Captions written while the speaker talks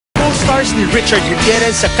stars ni Richard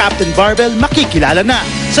Gutierrez sa Captain Barbell makikilala na.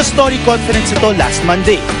 Sa story conference ito last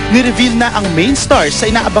Monday, nireveal na ang main stars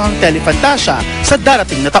sa inaabangang telefantasya sa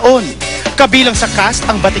darating na taon. Kabilang sa cast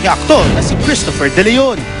ang bating aktor na si Christopher De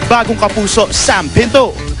Leon, bagong kapuso Sam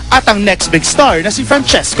Pinto, at ang next big star na si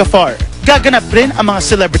Francesca Farr. Gaganap rin ang mga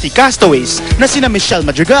celebrity castaways na sina Michelle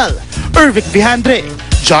Madrigal, Ervic Vijandre,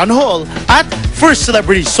 John Hall, at first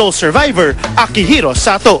celebrity soul survivor, Akihiro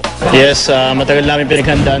Sato. Yes, matagal namin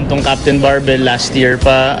pinaghandaan tong Captain Barbell last year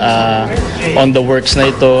pa on the works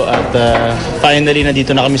na ito at finally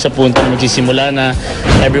nandito na kami sa punto na magsisimula na.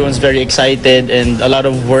 Everyone's very excited and a lot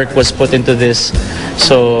of work was put into this.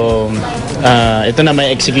 So, ito na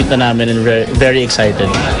may execute na namin and very excited.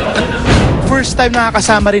 First time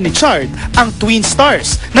nakakasama rin ni Chard ang twin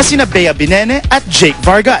stars na sina Bea Binene at Jake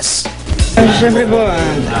Vargas. Siyempre po,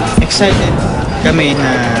 excited kami na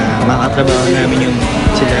makatrabaho namin yung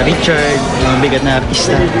sila Richard, yung bigat na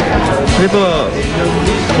artista. Siyempre po,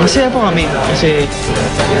 masaya po kami kasi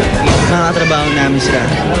makatrabaho namin sila.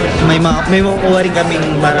 May makukuha rin kaming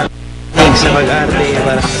parang sa mag-arte.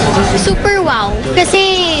 Super wow, kasi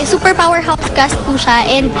super powerhouse cast po siya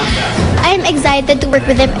and I'm excited to work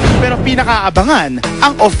with them. Pero pinakaabangan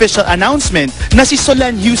ang official announcement na si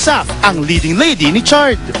Solenn Heussaff ang leading lady ni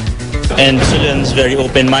Chard. And Solenn's very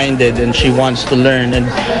open-minded and she wants to learn.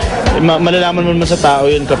 And malalaman mo naman sa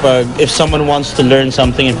tao yun kapag if someone wants to learn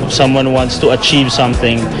something, if someone wants to achieve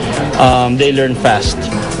something, they learn fast.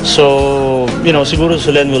 So, you know, siguro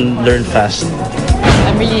Solenn will learn fast.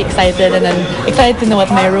 I'm really excited and I'm excited to know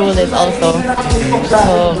what my role is also.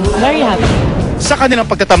 So, very happy. Sa kanilang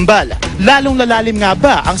pagtatambal, lalong lalalim nga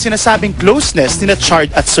ba ang sinasabing closeness ni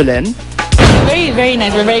Chard at Solenn? Very, very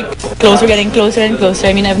nice. We're very close. We're getting closer and closer.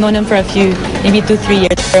 I mean, I've known him for a few, maybe 2-3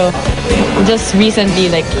 years. Pero just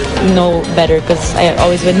recently, like, know better because I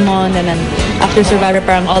always with Mon and then after Survivor,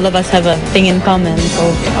 parang all of us have a thing in common.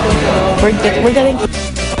 So we're getting.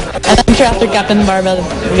 And I'm sure after Captain Barbell,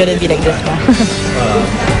 we're gonna be like this now.